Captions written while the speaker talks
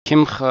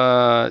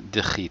Kimcha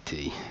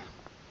dחיטי.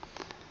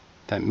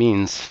 That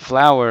means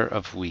flour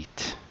of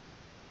wheat.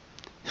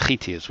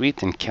 Dחיטי is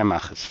wheat and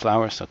kemach is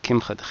flour, so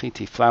Kimcha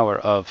dחיטי, flour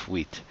of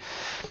wheat.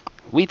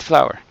 Wheat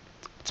flour.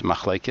 It's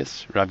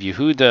machlekes. Rav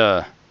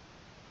Yehuda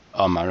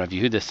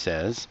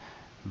says,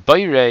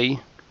 Bayrei,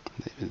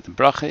 the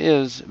bracha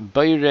is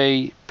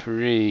Bayrei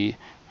Peri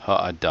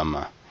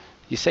Ha'adama.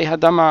 You say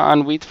Hadama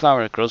on wheat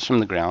flour, it grows from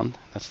the ground.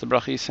 That's the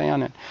bracha you say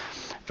on it.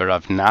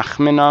 Rav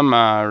Nachman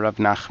Amar, Rav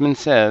Nachman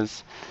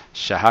says,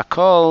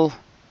 Shahakol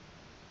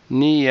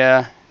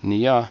Niya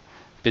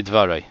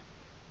Bidvarei.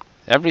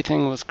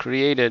 Everything was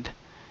created,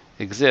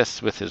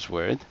 exists with his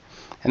word.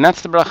 And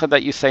that's the bracha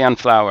that you say on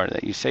flour,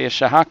 that you say a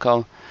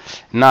shahakal,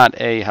 not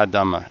a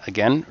hadama.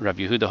 Again, Rav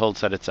Yehuda holds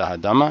that it's a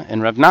hadama,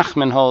 and Rav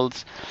Nachman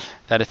holds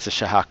that it's a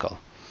shahakal.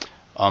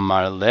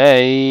 Amar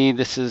lei,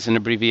 this is an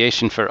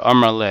abbreviation for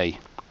Amar lei,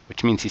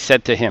 which means he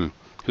said to him.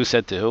 Who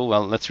said to who?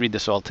 Well, let's read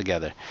this all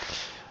together.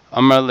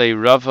 Amar lei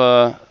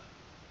Rava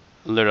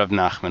le Rav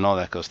Nachman, all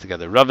that goes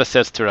together. Rava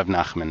says to Rav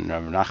Nachman,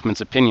 Rav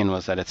Nachman's opinion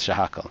was that it's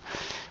shahakal.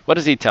 What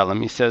does he tell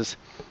him? He says,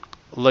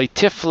 Loi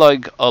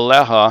tiflag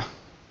aleha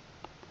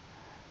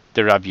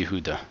the Rav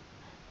Yehuda.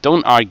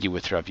 Don't argue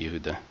with Rav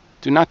Yehuda.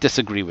 Do not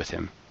disagree with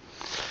him.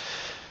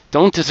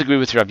 Don't disagree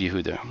with Rav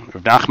Yehuda.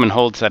 Rav Nachman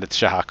holds that it's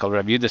shahakal.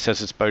 Rav Yehuda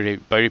says it's bari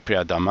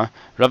priyadama.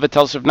 Rava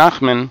tells Rav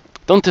Nachman,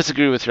 don't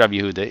disagree with Rav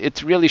Yehuda.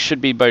 It really should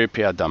be bari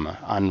priyadama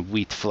on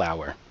wheat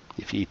flour.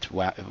 If you eat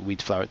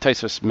wheat flour,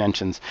 Tosfos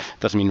mentions,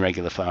 doesn't mean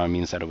regular flour, it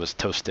means that it was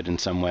toasted in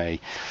some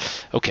way.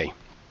 Okay,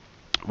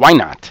 why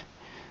not?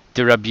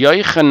 The Rabbi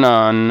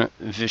Yochanan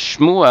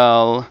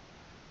v'Shmuel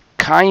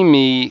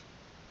kaimi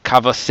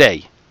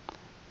kavasei,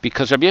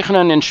 because Rabbi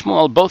Yochanan and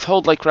Shmuel both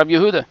hold like Rabbi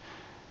Yehuda.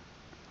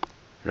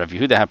 Rabbi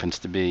Yehuda happens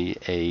to be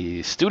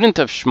a student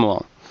of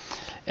Shmuel,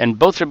 and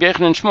both Rabbi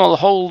Yochanan and Shmuel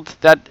hold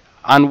that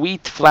on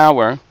wheat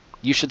flour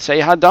you should say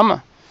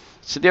hadama.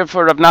 So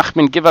therefore, Rav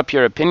Nachman, give up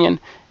your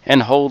opinion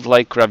and hold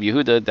like Rabbi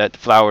Yehuda that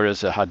flour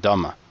is a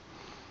hadama.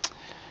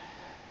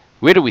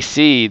 Where do we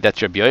see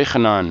that Rabbi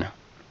Yochanan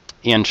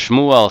and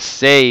Shmuel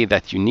say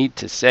that you need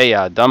to say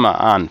hadama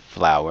on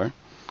flour?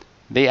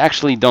 They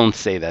actually don't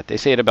say that. They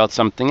say it about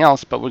something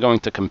else, but we're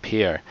going to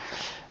compare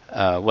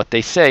what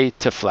they say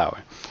to flour.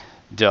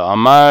 De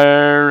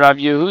Amar Rav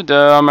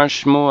Yehuda, Amar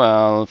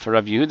Shmuel. For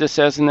Rav Yehuda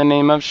says in the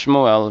name of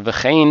Shmuel,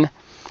 V'chein,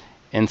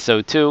 and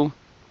so too.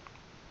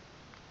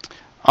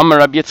 Amar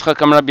Rabbi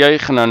Yitzchak, Amar Rabbi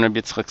Yochanan. Rabbi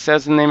Yitzchak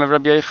says in the name of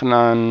Rabbi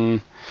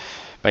Yochanan.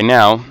 By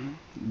now,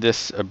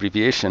 this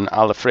abbreviation,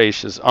 Aleph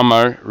Reish, is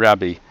Amar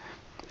Rabbi,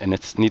 and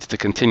it needs to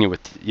continue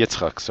with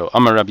Yitzchak. So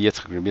Amar Rabbi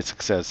Yitzchak, Rabbi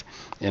Yitzchak says,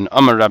 in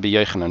Amar Rabbi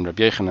Yochanan,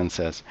 Rabbi Yochanan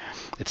says,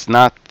 it's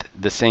not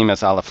the same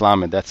as Aleph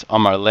Lamed, that's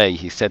Amar Lei,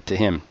 he said to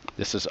him.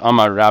 This is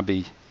Amar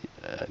Rabbi,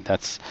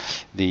 that's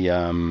the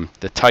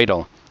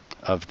title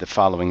of the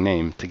following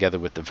name, together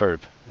with the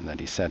verb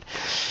that he said.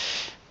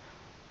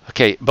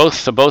 Okay, both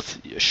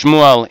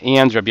Shmuel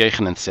and Rabbi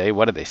Yochanan say,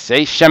 what do they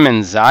say?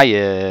 Shemen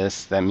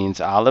Zayis, that means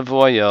olive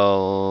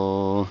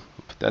oil.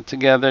 Put that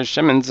together.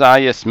 Shemen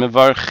Zayis,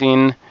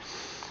 Mevarchin.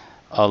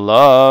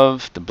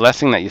 Alav, the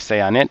blessing that you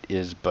say on it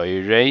is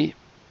Bayrei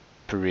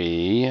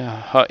Pri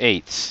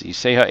Ha'etz. You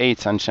say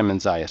Ha'etz on Shemen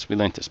Zayis. We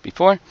learned this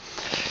before.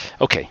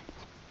 Okay.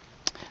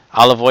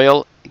 Olive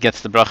oil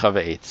gets the bracha of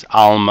Ha'etz.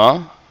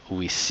 Alma,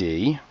 we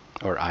see,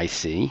 or I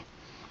see.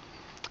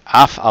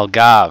 Af al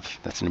gav,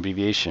 that's an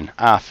abbreviation.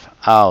 Af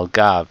al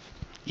gav,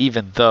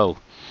 even though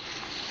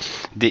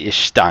the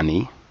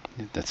ishtani,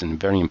 that's a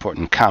very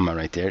important comma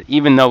right there,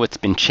 even though it's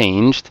been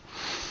changed.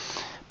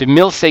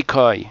 B'milsei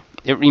koi,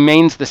 it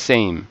remains the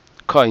same.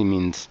 Koi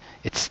means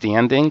it's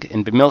standing,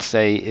 and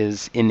b'milsei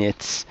is in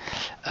its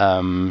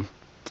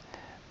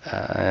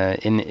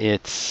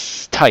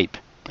type,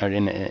 or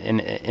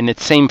in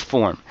its same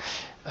form.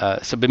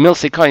 So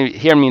b'milsei koi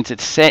here means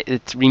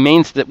it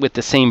remains with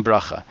the same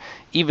bracha.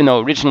 Even though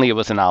originally it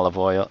was an olive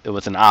oil, it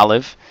was an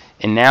olive,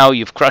 and now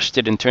you've crushed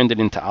it and turned it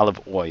into olive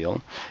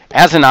oil.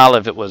 As an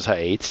olive, it was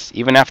ha'etz.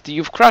 Even after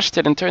you've crushed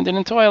it and turned it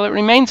into oil, it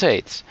remains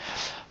ha'etz.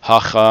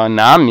 Hacha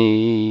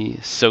nami,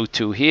 so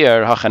too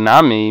here. Hacha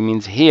nami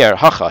means here.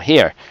 Hacha,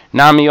 here.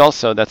 Nami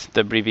also, that's the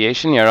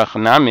abbreviation here. Hacha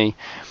nami.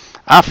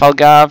 Afal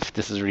gav,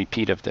 this is a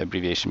repeat of the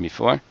abbreviation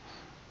before.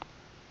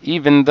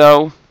 Even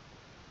though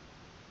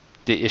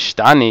the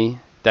ishtani,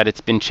 that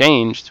it's been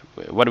changed.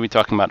 What are we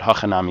talking about?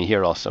 Hachanami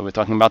here also. We're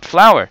talking about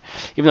flour.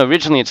 Even though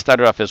originally it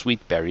started off as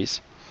wheat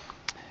berries,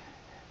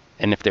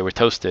 and if they were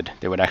toasted,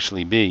 they would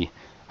actually be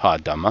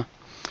ha'adama.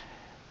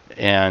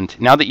 And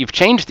now that you've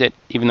changed it,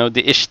 even though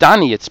the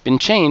ishtani, it's been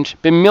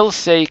changed,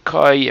 b'milsei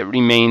koi, it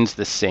remains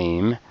the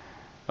same.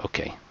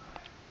 Okay.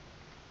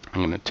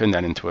 I'm going to turn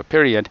that into a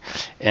period.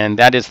 And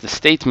that is the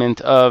statement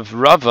of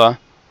Rava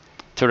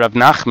to Rav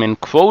Nachman,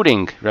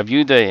 quoting Rav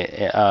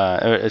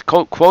Yehuda,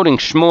 quoting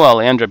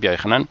Shmuel and Rabbi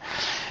Yochanan,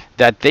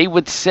 that they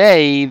would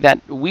say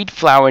that wheat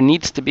flour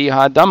needs to be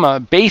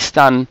ha'adama based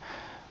on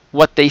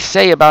what they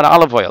say about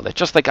olive oil. That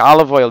just like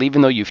olive oil,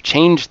 even though you've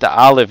changed the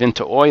olive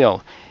into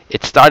oil,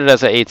 It started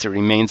as a eitz, it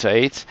remains a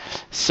eitz.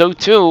 So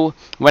too,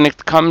 when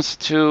it comes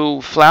to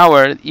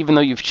flour, even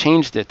though you've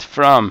changed it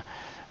from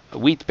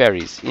wheat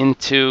berries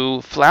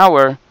into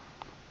flour,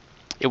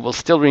 it will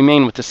still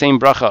remain with the same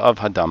bracha of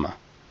hadama.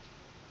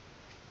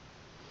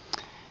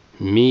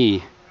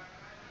 Mi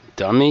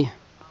dummy,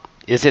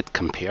 is it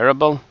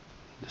comparable?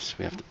 This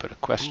we have to put a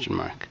question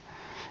mark.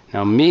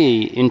 Now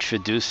mi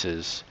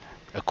introduces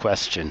a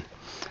question.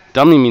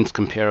 Dummy means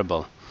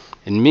comparable.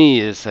 And mi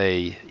is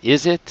a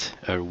is it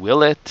or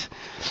will it?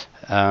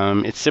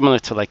 It's similar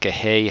to like a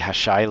hey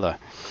hashayla,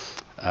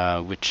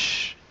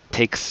 which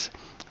takes,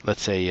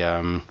 let's say,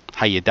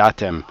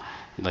 hayadatem.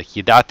 Like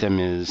yadatem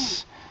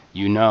is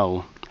you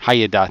know.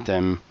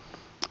 Hayadatem,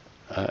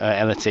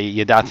 let's say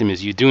yadatem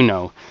is you do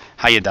know.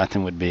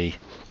 Hayadatem would be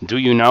do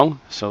you know?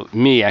 So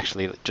me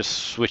actually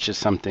just switches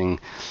something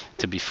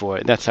to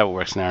before. That's how it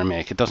works in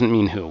Aramaic. It doesn't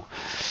mean who,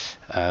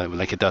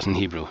 like it does in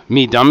Hebrew.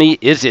 Mi dummy,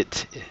 is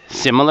it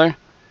similar?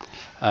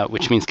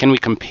 Which means, can we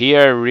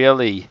compare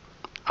really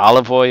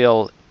olive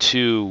oil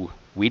to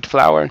wheat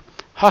flour?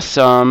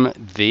 Hasam,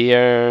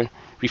 they're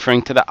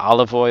referring to the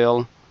olive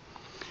oil.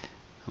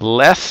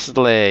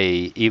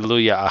 Lesle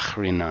iluya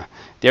achrina.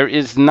 There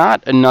is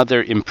not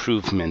another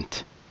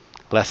improvement.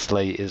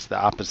 Lesle is the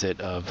opposite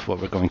of what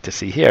we're going to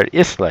see here.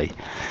 Isle.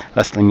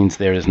 Lesle means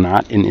there is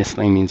not, and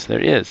Isle means there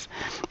is.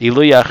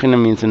 Iluya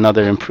achrina means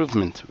another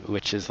improvement,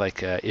 which is like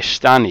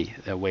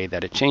ishtani, the way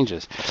that it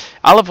changes.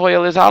 Olive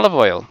oil is olive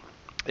oil.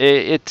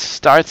 It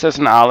starts as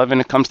an olive and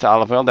it comes to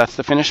olive oil. That's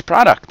the finished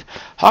product.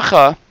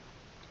 Hacha,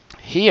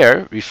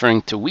 here,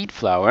 referring to wheat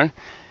flour,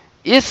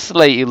 Isle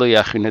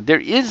iluya achrina. There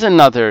is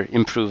another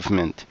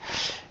improvement.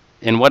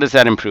 And what is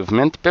that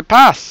improvement?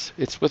 Bepas.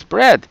 It's with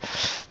bread.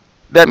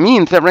 That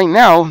means that right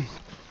now,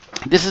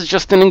 this is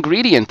just an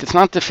ingredient. It's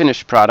not the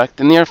finished product.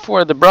 And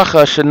therefore, the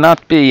bracha should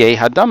not be a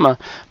hadama,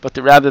 but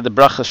rather the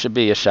bracha should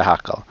be a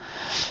shahakal.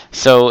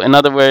 So, in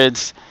other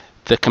words,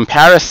 the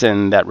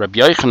comparison that Rabbi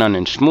Yochanan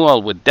and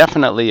Shmuel would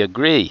definitely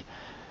agree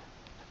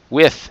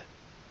with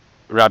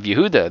Rabbi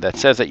Yehuda that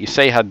says that you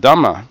say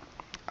hadama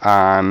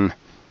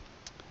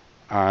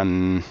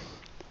on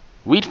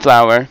wheat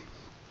flour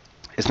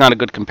is not a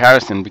good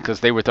comparison because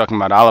they were talking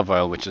about olive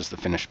oil, which is the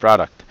finished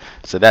product.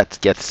 So that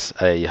gets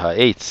a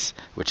ha'etz,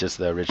 which is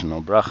the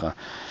original bracha.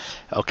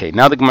 Okay,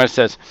 now the Gemara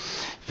says,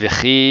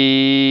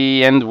 V'chi,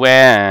 and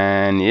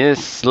when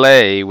is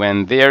slay,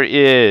 when there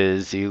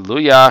is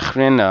iluya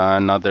achrina,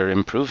 another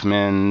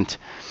improvement.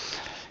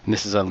 And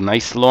this is a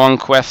nice long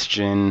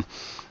question.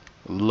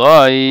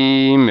 Loi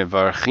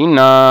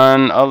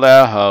mivarchinan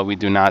aleha. We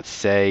do not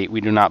say,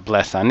 we do not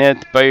bless on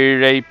it.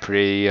 Bayrei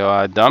pri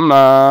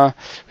adama,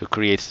 who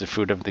creates the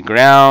fruit of the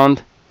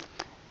ground.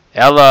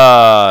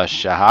 Ella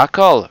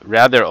shahakal,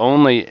 rather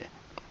only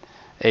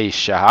a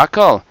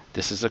shahakal.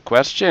 This is a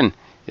question.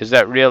 Is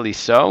that really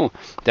so?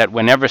 That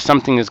whenever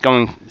something is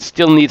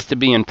still needs to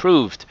be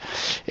improved,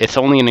 it's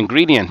only an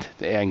ingredient.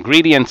 The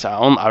ingredients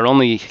are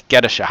only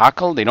get a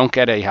shahakal. They don't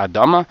get a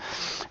hadama.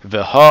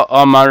 V'ha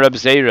amar Reb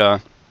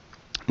Zera.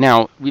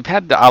 Now, we've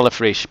had the Aleph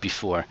Resh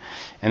before,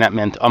 and that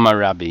meant Amar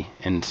Rabbi,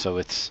 and so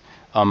it's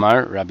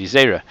Amar Rabbi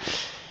Zera.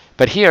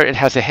 But here it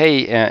has a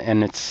Hey,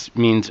 and it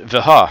means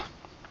V'ha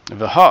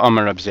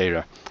Amar Rabbi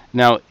Zera.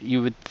 Now,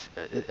 you would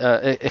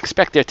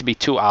expect there to be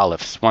two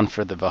Alephs, one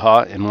for the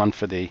V'ha and one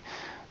for the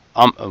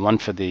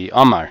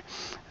Amar.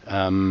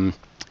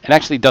 It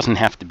actually doesn't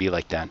have to be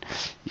like that.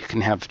 You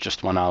can have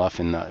just one Aleph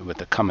with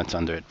the comments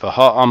under it.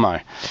 V'ha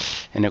Amar,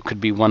 and it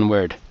could be one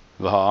word.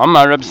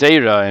 Amar Reb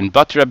Zera, and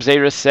but Reb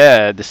Zera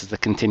said, this is the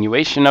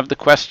continuation of the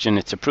question,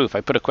 it's a proof.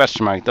 I put a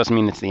question mark, it doesn't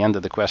mean it's the end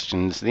of the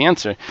question, it's the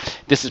answer.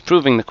 This is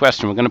proving the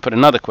question. We're going to put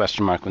another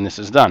question mark when this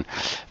is done.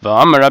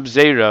 Amar Reb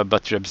Zera,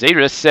 but Reb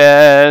Zera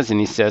says, and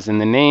he says in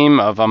the name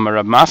of Amar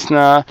Rav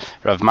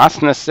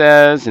Masna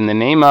says, in the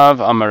name of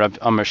Amar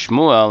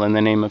Shmuel, in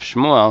the name of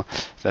Shmuel.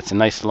 That's a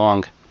nice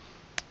long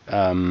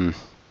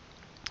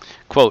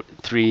quote,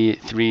 three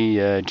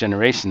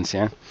generations,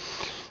 yeah?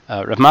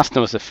 Rav Masna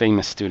was a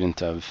famous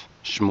student of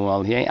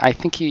Shmuel. I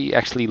think he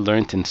actually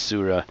learned in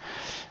Surah.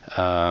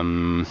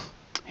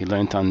 He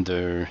learned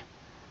under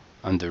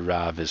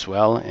Rav as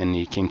well, and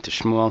he came to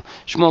Shmuel.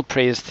 Shmuel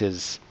praised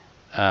his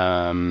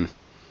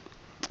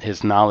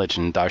knowledge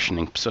in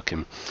darshaning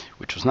psukim,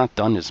 which was not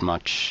done as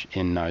much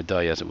in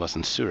Nardai as it was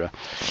in Surah.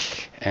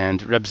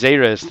 And Reb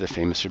Zera is the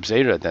famous Reb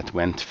Zera that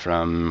went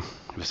from,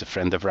 he was a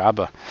friend of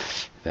Rabbah,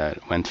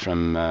 that went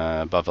from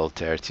Bavel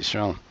to Eretz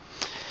Yisrael.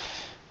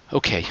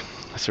 Okay,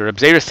 so Reb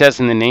Zera says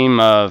in the name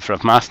of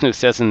Rav Masnu,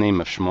 says in the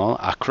name of Shmuel,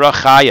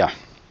 Akrachaya.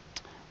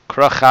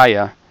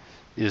 Krachaya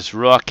is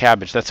raw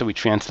cabbage. That's how we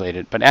translate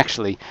it. But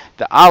actually,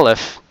 the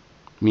aleph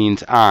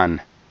means on.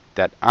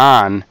 That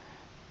on,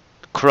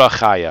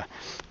 krachaya.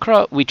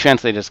 Kra we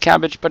translate as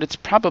cabbage, but it's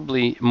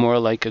probably more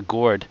like a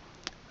gourd.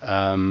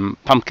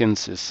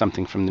 Pumpkins is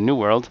something from the New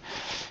World,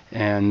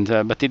 and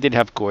but they did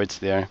have gourds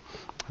there.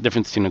 The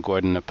difference between a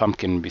gourd and a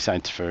pumpkin,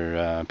 besides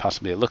for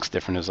possibly it looks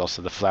different, is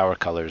also the flower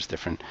color is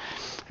different.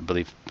 I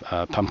believe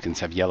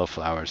pumpkins have yellow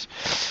flowers.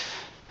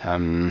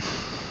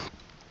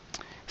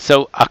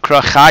 So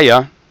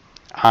akrachaya,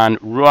 on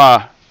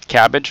raw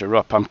cabbage or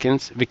raw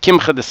pumpkins,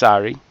 v'kimcha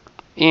desari,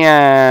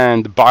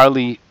 and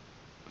barley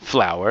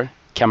flour.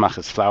 Kemach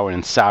is flour,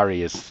 and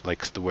sari is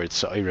like the word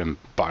so'irim,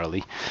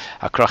 barley.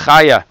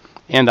 Akrachaya,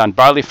 and on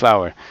barley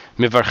flour.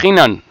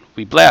 Mivarchinan,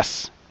 we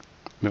bless.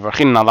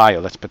 Mivarchinan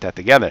alayo, let's put that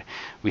together.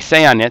 We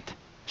say on it,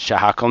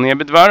 shahakol niya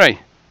b'dvarei,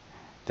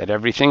 that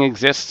everything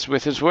exists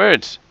with his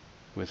words,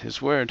 with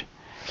his word.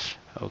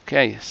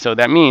 Okay, so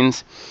that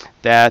means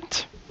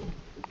that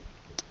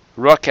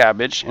raw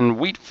cabbage and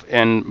wheat,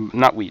 and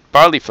not wheat,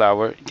 barley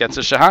flour gets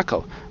a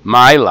shahakol.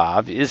 My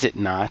lav, is it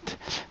not?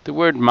 The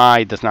word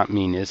my does not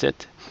mean is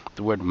it.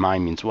 The word my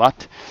means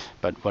what,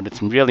 but what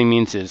it really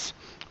means is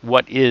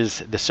what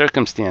is the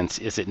circumstance,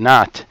 is it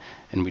not?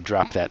 And we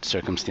drop that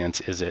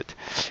circumstance, is it,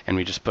 and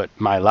we just put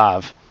my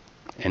lav,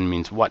 and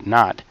means what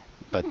not,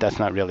 but that's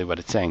not really what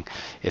it's saying.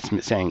 It's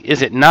saying,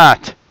 is it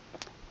not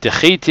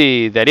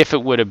dחיטי, that if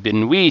it would have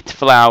been wheat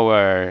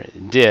flour,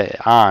 de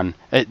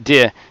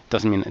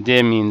doesn't mean,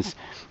 de means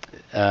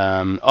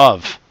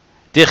of,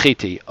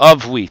 דחיטי,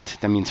 of wheat,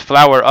 that means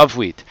flour of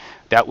wheat,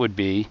 that would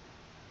be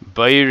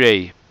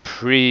bayrei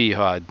pri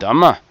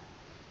ha'adama.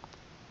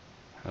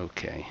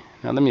 Okay,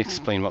 now let me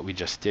explain what we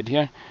just did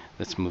here.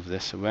 Let's move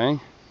this away.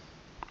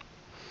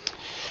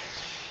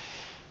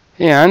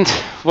 And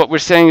what we're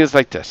saying is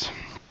like this.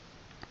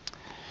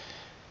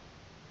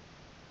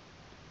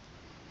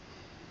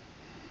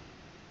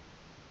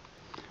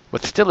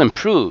 What still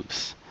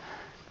improves,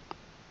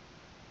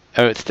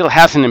 or it still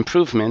has an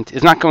improvement,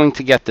 is not going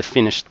to get the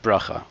finished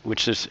bracha,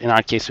 which is, in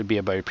our case, would be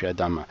a bayrei pri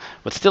ha'adama.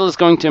 What still is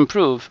going to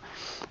improve,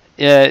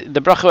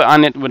 the bracha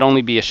on it would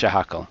only be a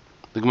shahakal.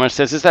 The Gemara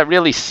says, is that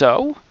really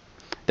so?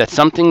 That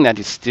something that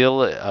is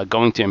still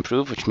going to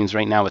improve, which means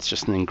right now it's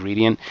just an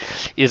ingredient,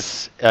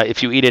 is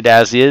if you eat it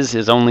as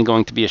is only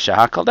going to be a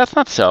shahakal? That's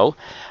not so.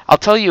 I'll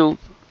tell you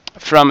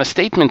from a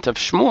statement of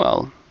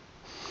Shmuel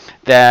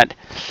that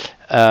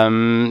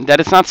that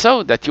it's not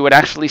so, that you would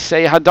actually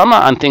say hadama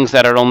on things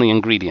that are only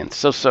ingredients.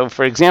 So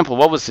for example,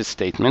 what was his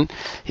statement?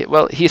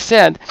 He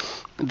said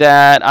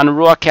that on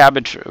raw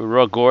cabbage,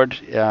 raw gourd,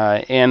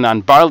 and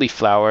on barley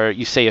flour,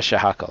 you say a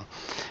shahakal.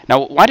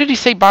 Now, why did he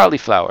say barley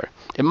flour?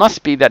 It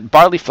must be that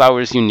barley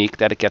flour is unique,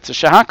 that it gets a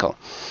shahakal.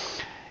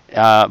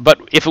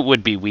 But if it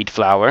would be wheat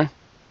flour,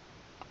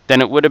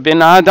 then it would have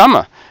been a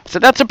hadama. So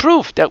that's a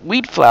proof that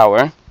wheat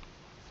flour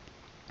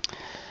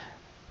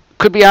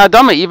could be a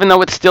hadama, even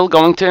though it's still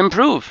going to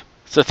improve.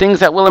 So things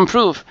that will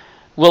improve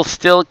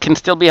can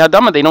still be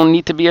hadama. They don't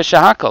need to be a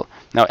shahakal.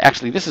 Now,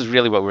 actually, this is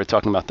really what we were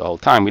talking about the whole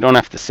time. We don't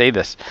have to say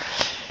this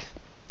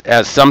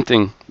as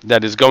something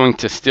that is going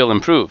to still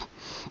improve.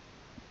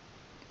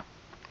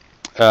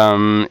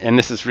 And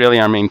this is really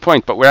our main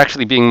point, but we're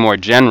actually being more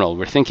general.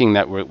 We're thinking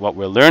that what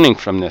we're learning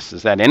from this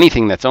is that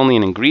anything that's only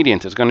an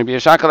ingredient is going to be a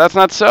shahakal. That's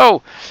not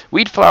so.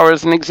 Wheat flour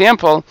is an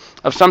example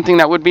of something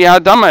that would be a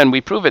hadama, and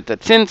we prove it,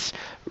 that since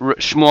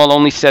Shmuel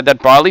only said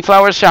that barley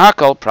flour is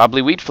shahakal,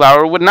 probably wheat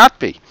flour would not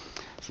be.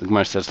 So the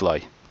Gemara says,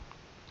 loy.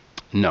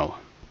 No.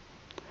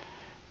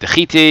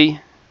 Dחיטי,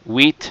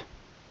 wheat,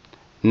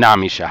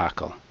 nami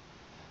shahakal.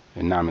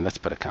 Nami, let's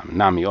put a comma.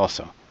 Nami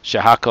also.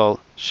 Shahakal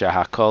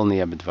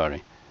niya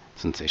b'dvarei.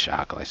 Doesn't say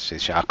shahakal, I say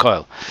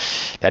shahakol.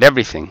 That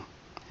everything,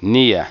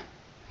 niya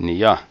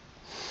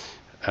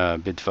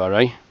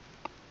b'dvarei,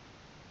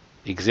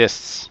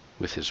 exists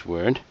with his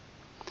word.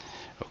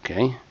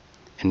 Okay.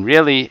 And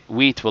really,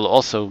 wheat will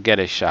also get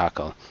a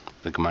shahakal.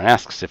 The Gemara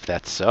asks, if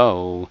that's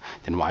so,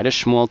 then why does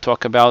Shmuel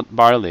talk about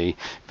barley?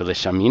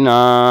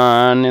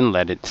 V'lishaminan, and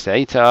let it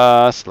say to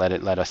us, let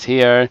us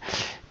hear,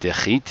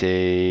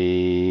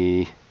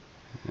 dחיטי.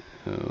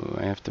 Oh,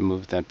 I have to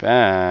move that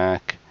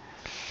back.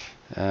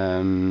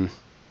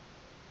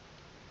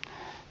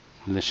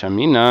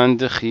 L'shaminan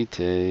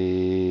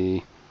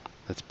dחיטי.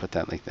 Let's put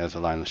that like that as a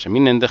line.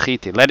 L'shaminan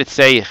dחיטי. Let it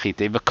say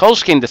dחיטי.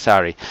 V'kolshkein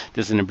desari.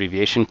 There's an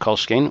abbreviation,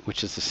 kolshkein,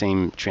 which is the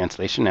same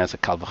translation as a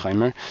kal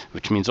v'chomer,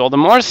 which means all the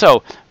more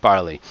so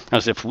barley.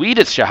 As if wheat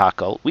is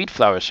shahakal, wheat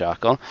flour is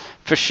shahakal,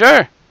 for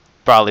sure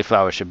barley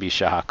flour should be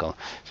shahakal.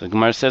 So the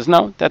Gemara says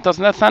no, that's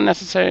not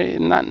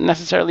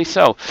necessarily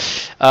so.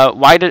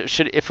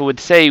 If it would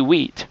say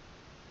wheat,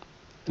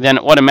 then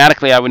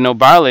automatically I would know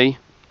barley.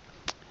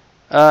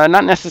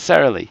 Not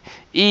necessarily.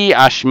 I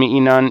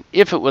ashmi'inan,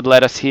 if it would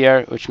let us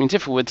hear, which means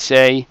if it would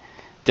say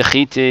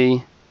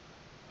dחיטי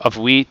of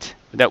wheat,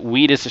 that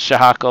wheat is a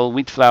shahakal,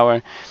 wheat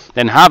flour,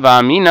 then hava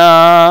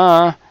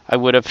amina, I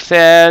would have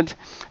said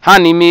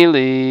hani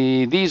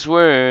mili, these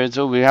words,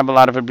 we have a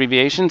lot of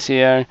abbreviations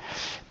here,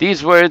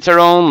 these words are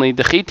only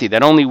dחיטי,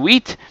 that only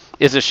wheat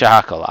is a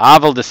shahakal,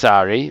 aval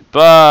desari,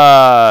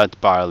 but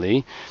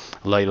barley,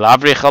 loy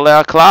lavrich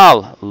aleha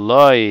klal,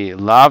 loy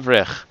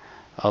lavrich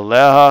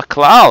aleha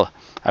klal.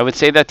 I would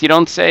say that you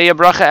don't say a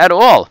bracha at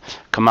all.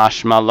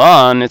 Kamash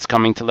malan, it's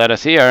coming to let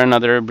us hear.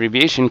 Another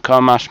abbreviation,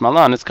 kamash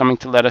malan, it's coming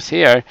to let us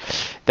hear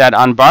that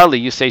on barley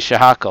you say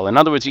shahakal. In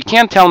other words, you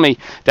can't tell me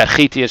that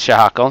dחיטי is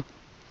shahakal,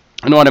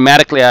 and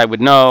automatically I would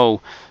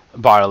know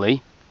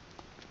barley.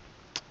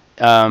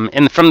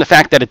 and from the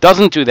fact that it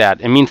doesn't do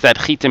that, it means that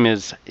chitim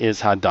is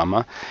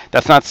hadama.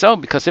 That's not so,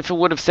 because if it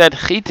would have said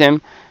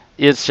chitim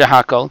is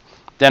shehakol,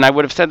 then I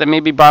would have said that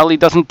maybe barley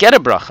doesn't get a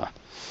bracha.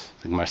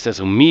 The Gemara says,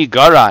 umi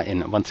gara,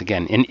 and once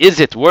again, and is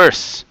it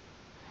worse?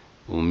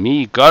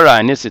 Umi gara,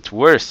 and is it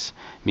worse?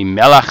 Mi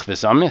melach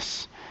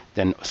v'zamis,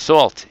 than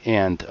salt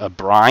and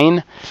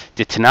brine.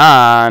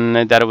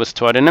 Ditnan, that it was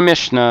taught in a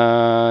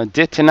Mishnah.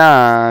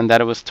 Ditnan, that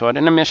it was taught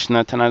in a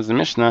Mishnah. Tanan is the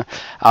Mishnah.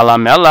 Ala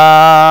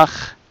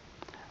melach,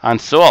 on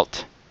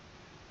salt.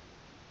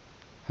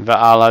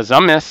 Va'ala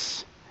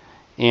zamis,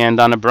 and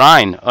on a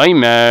brine.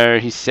 Oimer,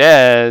 he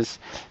says,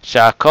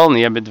 Sha'akol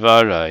niya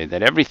b'dvaroi,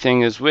 that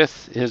everything is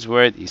with his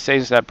word. He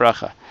says that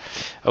bracha.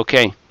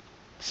 Okay,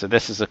 so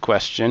this is a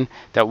question,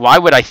 that why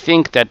would I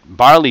think that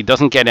barley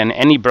doesn't get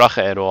any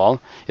bracha at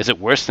all? Is it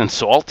worse than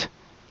salt?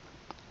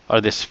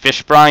 Or this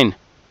fish brine?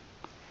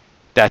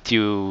 That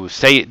you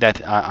say,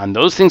 that on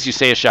those things you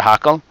say a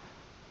shahakal?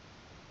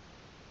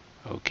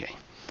 Okay.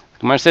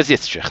 Gemara says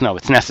yitzrich. No,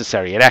 it's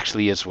necessary. It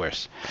actually is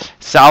worse.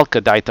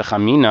 Salka daita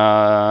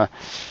chamina.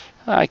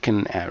 I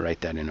can write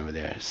that in over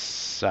there.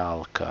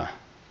 Salka.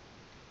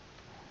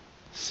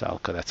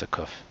 Salka, that's a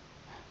kuf.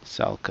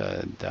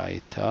 Salka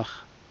daitach.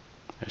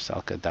 Or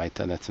salka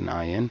daita, that's an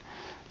ayin.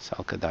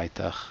 Salka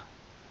daitach.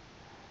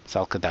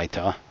 Salka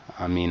daita.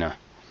 Amina.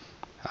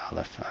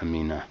 Aleph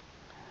amina.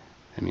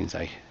 That means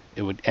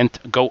it would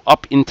go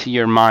up into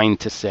your mind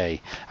to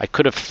say. I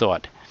could have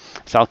thought.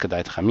 Salka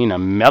daitach amina.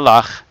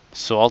 Melach,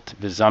 salt,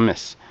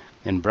 vizamis,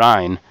 and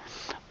brine.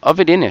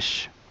 Ovid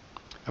inish.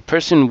 A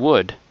person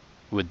would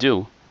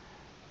do.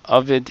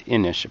 Ovid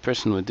inish. A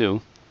person would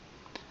do.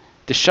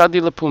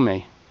 Deshadi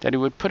lapume. That he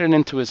would put it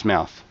into his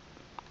mouth.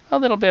 A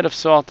little bit of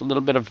salt, a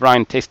little bit of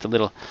brine, taste a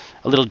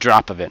little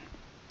drop of it.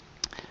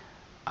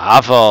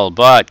 Aval,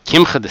 but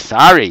kimcha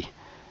desari,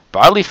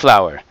 barley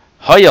flour,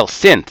 hoyel,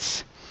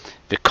 since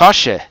the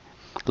kasha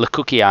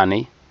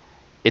lekukiani,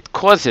 it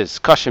causes,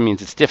 kasha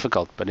means it's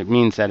difficult, but it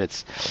means that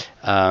it's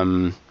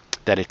that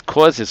it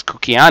causes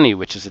kukiani,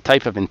 which is a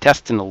type of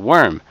intestinal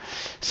worm.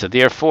 So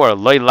therefore,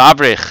 loy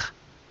lavrich,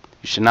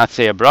 you should not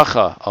say a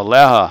bracha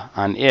aleha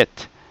on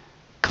it,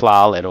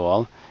 klal at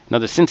all.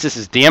 Now, since this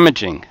is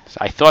damaging,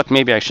 I thought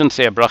maybe I shouldn't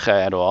say a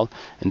bracha at all.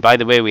 And by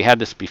the way, we had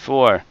this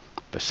before.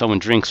 If someone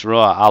drinks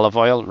raw olive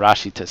oil,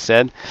 Rashi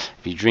said,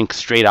 if you drink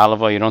straight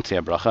olive oil, you don't say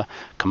a bracha.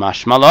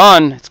 Kamash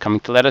malon, it's coming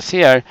to let us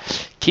hear.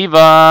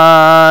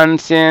 Kivan,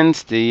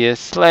 since the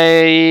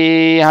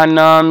yislei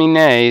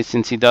hanamine,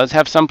 since he does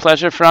have some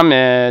pleasure from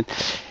it.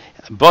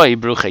 Boy,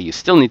 brucha, you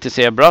still need to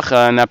say a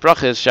bracha, and that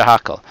bracha is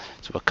shahakal.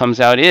 So what comes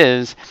out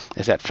is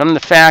that from the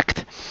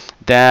fact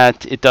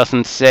that it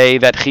doesn't say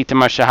that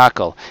chitim are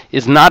shahakal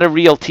is not a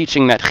real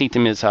teaching that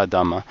chitim is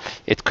hadama.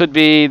 It could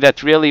be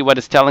that really what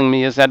it's telling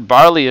me is that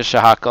barley is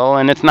shahakal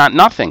and it's not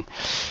nothing.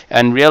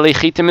 And really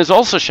chitim is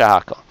also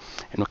shahakal.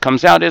 And what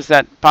comes out is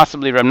that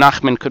possibly Reb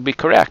Nachman could be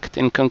correct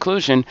in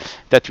conclusion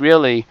that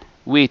really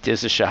wheat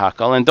is a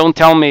shahakal. And don't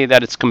tell me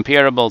that it's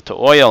comparable to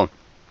oil,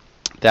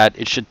 that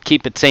it should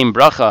keep its same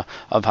bracha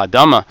of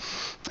hadama.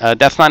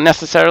 That's not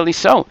necessarily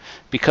so,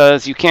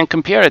 because you can't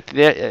compare it.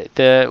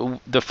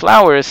 The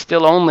flour is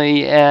still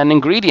only an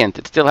ingredient.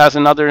 It still has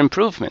another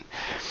improvement.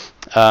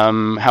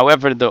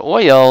 However, the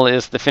oil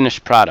is the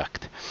finished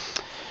product.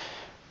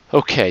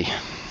 Okay.